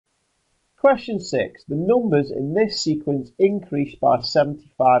Question 6. The numbers in this sequence increase by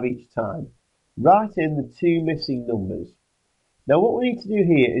 75 each time. Write in the two missing numbers. Now what we need to do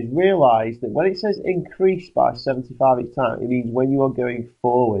here is realise that when it says increase by 75 each time, it means when you are going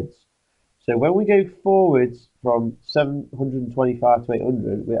forwards. So when we go forwards from 725 to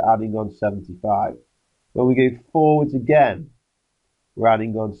 800, we're adding on 75. When we go forwards again, we're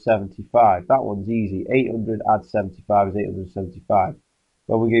adding on 75. That one's easy. 800 add 75 is 875.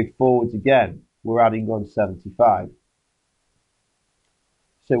 When we go forwards again, we're adding on 75.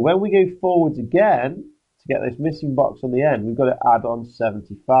 So when we go forwards again, to get this missing box on the end, we've got to add on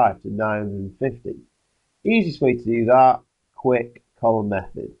 75 to 950. Easiest way to do that, quick column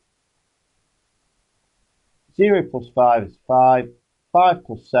method. 0 plus 5 is 5. 5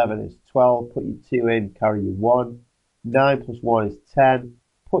 plus 7 is 12. Put your 2 in, carry your 1. 9 plus 1 is 10.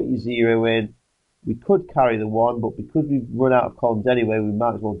 Put your 0 in. We could carry the 1, but because we've run out of columns anyway, we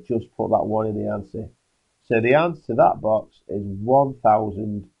might as well just put that 1 in the answer. So the answer to that box is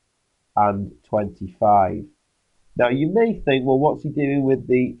 1025. Now you may think, well, what's he doing with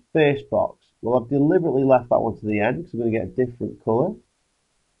the first box? Well, I've deliberately left that one to the end because I'm going to get a different colour.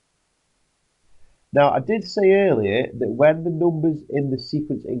 Now I did say earlier that when the numbers in the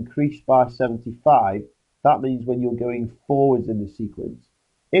sequence increase by 75, that means when you're going forwards in the sequence.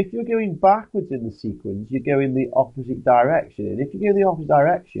 If you're going backwards in the sequence, you're going the opposite direction. And if you go the opposite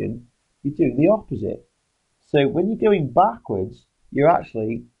direction, you're doing the opposite. So when you're going backwards, you're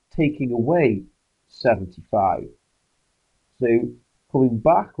actually taking away 75. So coming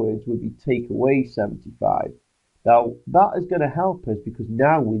backwards would be take away 75. Now that is going to help us because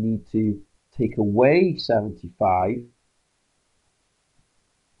now we need to take away 75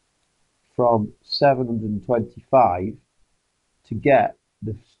 from 725 to get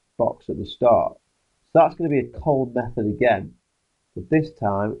the box at the start. So that's going to be a column method again, but this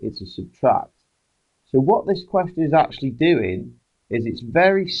time it's a subtract. So what this question is actually doing is it's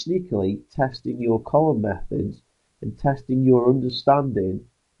very sneakily testing your column methods and testing your understanding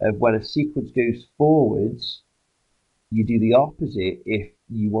of when a sequence goes forwards, you do the opposite if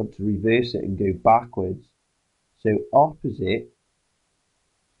you want to reverse it and go backwards. So opposite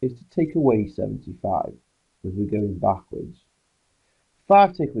is to take away 75 as we're going backwards.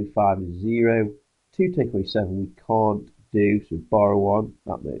 5 take away 5 is 0. 2 take away 7 we can't do, so borrow 1,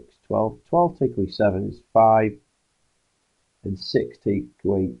 that makes 12. 12 take away 7 is 5. And 6 take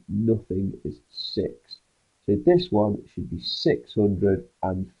away nothing is 6. So this one should be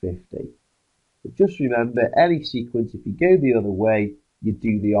 650. But just remember, any sequence, if you go the other way, you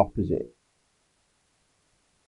do the opposite.